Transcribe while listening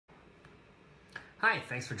Hi,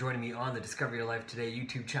 thanks for joining me on the Discover Your Life Today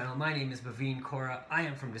YouTube channel. My name is Maveen Kaura. I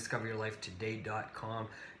am from discoveryourlifetoday.com.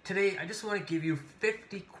 Today, I just want to give you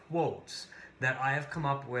 50 quotes that I have come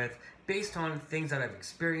up with based on things that I've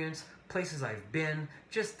experienced, places I've been,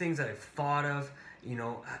 just things that I've thought of,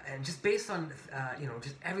 and just based on,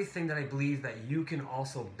 just everything that I believe that you can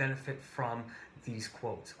also benefit from these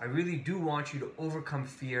quotes. I really do want you to overcome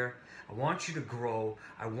fear. I want you to grow.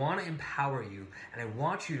 I want to empower you, and I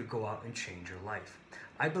want you to go out and change your life.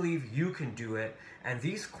 I believe you can do it, and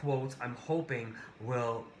these quotes I'm hoping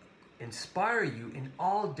will inspire you in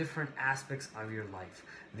all different aspects of your life.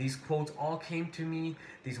 These quotes all came to me,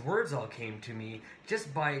 these words all came to me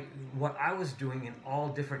just by what I was doing in all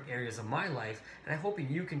different areas of my life, and I'm hoping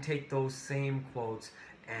you can take those same quotes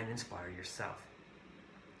and inspire yourself.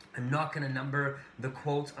 I'm not going to number the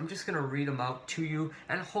quotes. I'm just going to read them out to you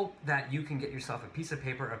and hope that you can get yourself a piece of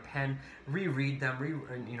paper, a pen, reread them.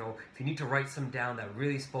 If you need to write some down that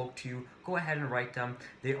really spoke to you, go ahead and write them.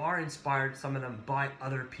 They are inspired, some of them, by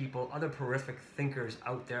other people, other prolific thinkers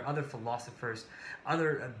out there, other philosophers,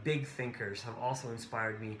 other big thinkers have also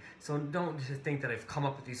inspired me. So don't think that I've come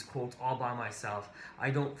up with these quotes all by myself. I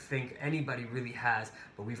don't think anybody really has,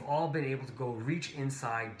 but we've all been able to go reach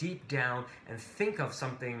inside, deep down, and think of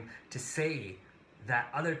something to say that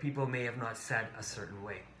other people may have not said a certain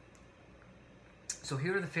way. So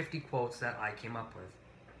here are the 50 quotes that I came up with.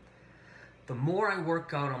 The more I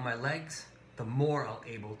work out on my legs, the more I'll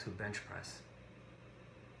able to bench press.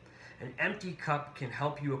 An empty cup can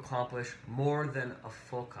help you accomplish more than a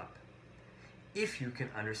full cup if you can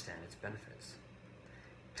understand its benefits.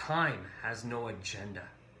 Time has no agenda.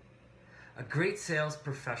 A great sales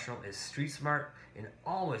professional is street smart and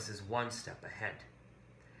always is one step ahead.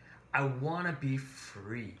 I want to be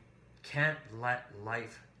free. Can't let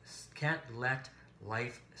life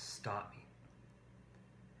stop me.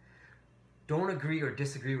 Don't agree or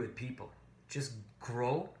disagree with people. Just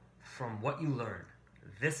grow from what you learn.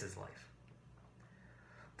 This is life.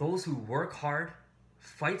 Those who work hard,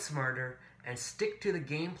 fight smarter, and stick to the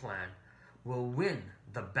game plan will win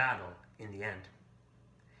the battle in the end.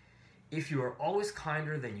 If you are always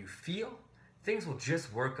kinder than you feel, things will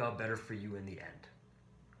just work out better for you in the end.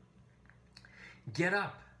 Get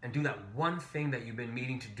up and do that one thing that you've been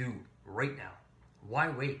meaning to do right now. Why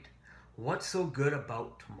wait? What's so good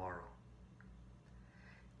about tomorrow?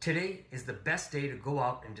 Today is the best day to go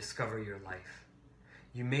out and discover your life.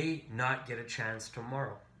 You may not get a chance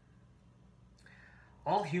tomorrow.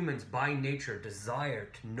 All humans by nature desire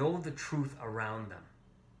to know the truth around them.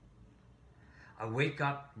 I wake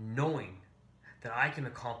up knowing that I can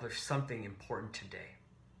accomplish something important today.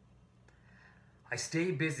 I stay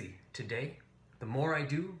busy today. The more I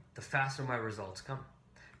do, the faster my results come.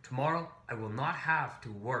 Tomorrow, I will not have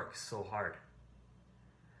to work so hard.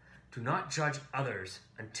 Do not judge others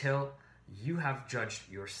until you have judged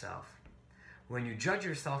yourself. When you judge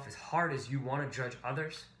yourself as hard as you want to judge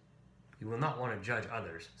others, you will not want to judge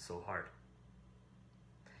others so hard.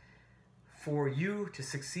 For you to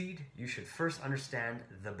succeed, you should first understand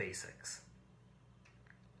the basics.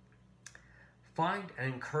 Find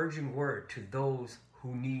an encouraging word to those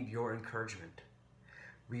who need your encouragement.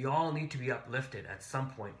 We all need to be uplifted at some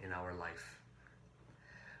point in our life.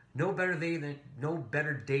 No better day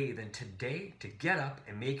than today to get up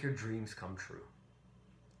and make your dreams come true.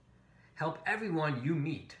 Help everyone you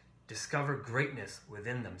meet discover greatness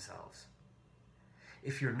within themselves.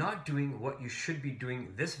 If you're not doing what you should be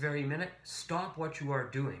doing this very minute, stop what you are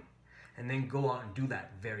doing and then go out and do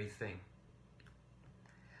that very thing.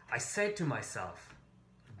 I said to myself,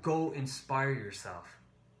 go inspire yourself.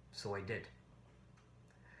 So I did.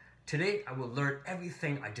 Today, I will learn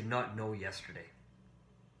everything I did not know yesterday.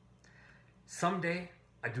 Someday,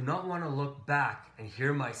 I do not want to look back and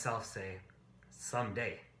hear myself say,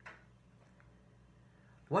 someday.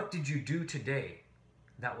 What did you do today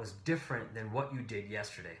that was different than what you did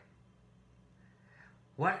yesterday?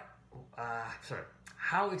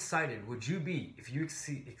 How excited would you be if you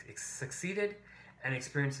succeeded and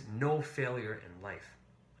experienced no failure in life?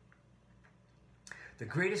 The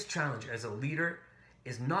greatest challenge as a leader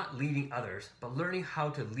is not leading others, but learning how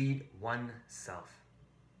to lead oneself.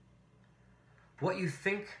 What you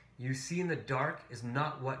think you see in the dark is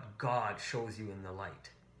not what God shows you in the light.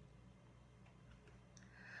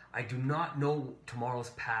 I do not know tomorrow's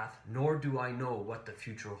path, nor do I know what the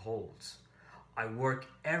future holds. I work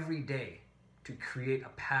every day to create a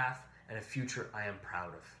path and a future I am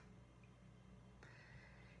proud of.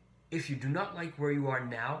 If you do not like where you are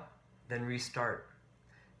now, then restart.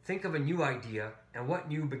 Think of a new idea and what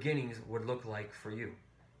new beginnings would look like for you.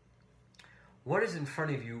 What is in front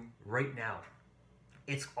of you right now?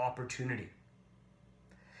 It's opportunity.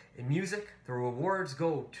 In music, the rewards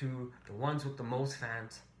go to the ones with the most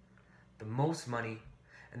fans, the most money,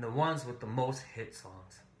 and the ones with the most hit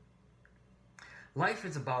songs. Life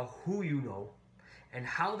is about who you know and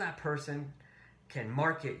how that person can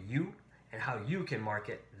market you and how you can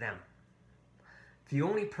market them. The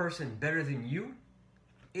only person better than you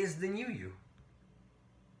is the new you.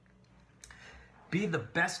 Be the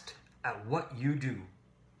best at what you do.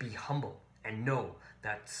 Be humble and know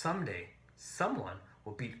that someday someone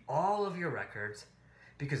will beat all of your records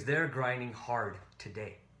because they're grinding hard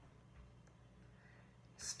today.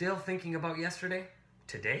 Still thinking about yesterday?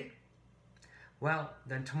 Today? Well,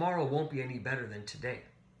 then tomorrow won't be any better than today.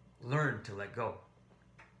 Learn to let go.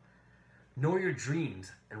 Know your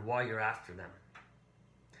dreams and why you're after them.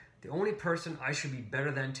 The only person I should be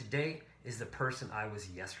better than today is the person I was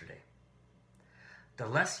yesterday. The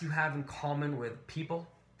less you have in common with people,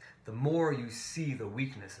 the more you see the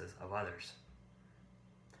weaknesses of others.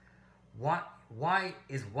 Why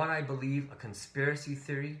is what I believe a conspiracy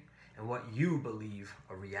theory and what you believe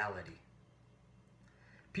a reality?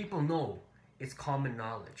 People know it's common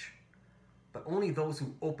knowledge, but only those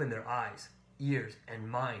who open their eyes, ears, and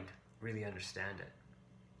mind really understand it.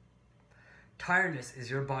 Tiredness is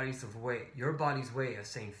your body's way of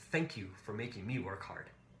saying thank you for making me work hard.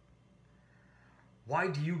 Why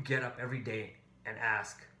do you get up every day and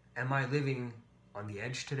ask, am I living on the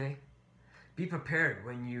edge today? Be prepared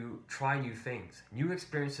when you try new things. New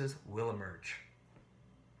experiences will emerge.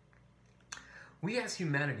 We as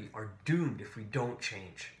humanity are doomed if we don't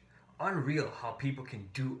change. Unreal how people can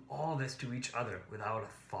do all this to each other without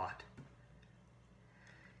a thought.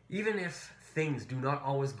 Even if things do not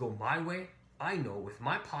always go my way, I know with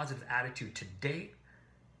my positive attitude today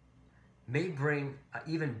may bring an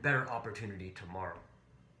even better opportunity tomorrow.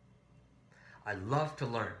 I love to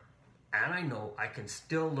learn, and I know I can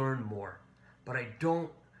still learn more, but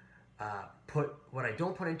what I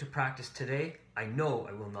don't put into practice today, I know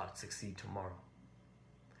I will not succeed tomorrow.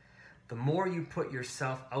 The more you put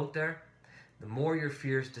yourself out there, the more your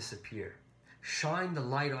fears disappear. Shine the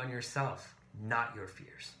light on yourself, not your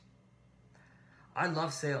fears. I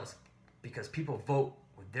love sales because people vote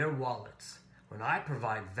with their wallets when I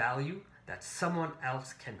provide value that someone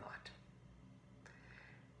else cannot.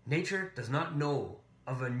 Nature does not know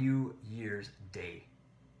of a New Year's Day.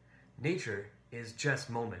 Nature is just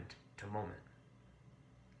moment to moment.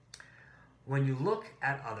 When you look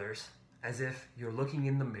at others as if you're looking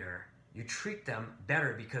in the mirror, you treat them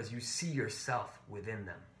better because you see yourself within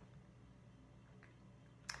them.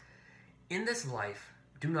 In this life,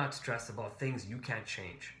 do not stress about things you can't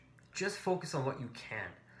change. Just focus on what you can,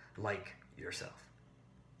 like yourself.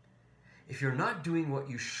 If you're not doing what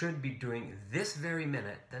you should be doing this very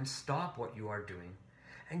minute, then stop what you are doing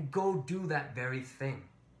and go do that very thing.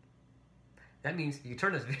 That means you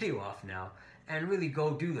turn this video off now and really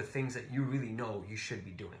go do the things that you really know you should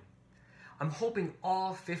be doing. I'm hoping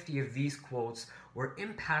all 50 of these quotes were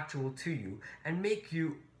impactful to you and make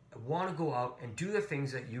you want to go out and do the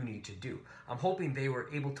things that you need to do. I'm hoping they were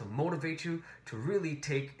able to motivate you to really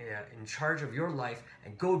take in charge of your life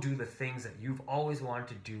and go do the things that you've always wanted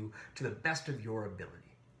to do to the best of your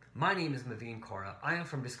ability. My name is Maveen Kaura. I am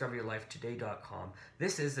from DiscoverYourLifeToday.com.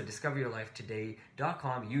 This is the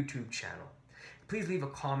DiscoverYourLifeToday.com YouTube channel. Please leave a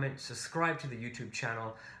comment, subscribe to the YouTube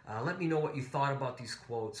channel. Let me know what you thought about these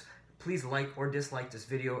quotes. Please like or dislike this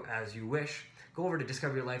video as you wish. Go over to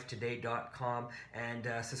DiscoverYourLifeToday.com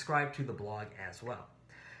and subscribe to the blog as well.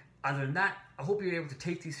 Other than that, I hope you're able to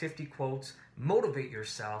take these 50 quotes, motivate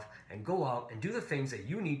yourself, and go out and do the things that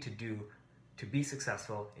you need to do to be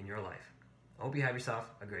successful in your life. I hope you have yourself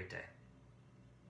a great day.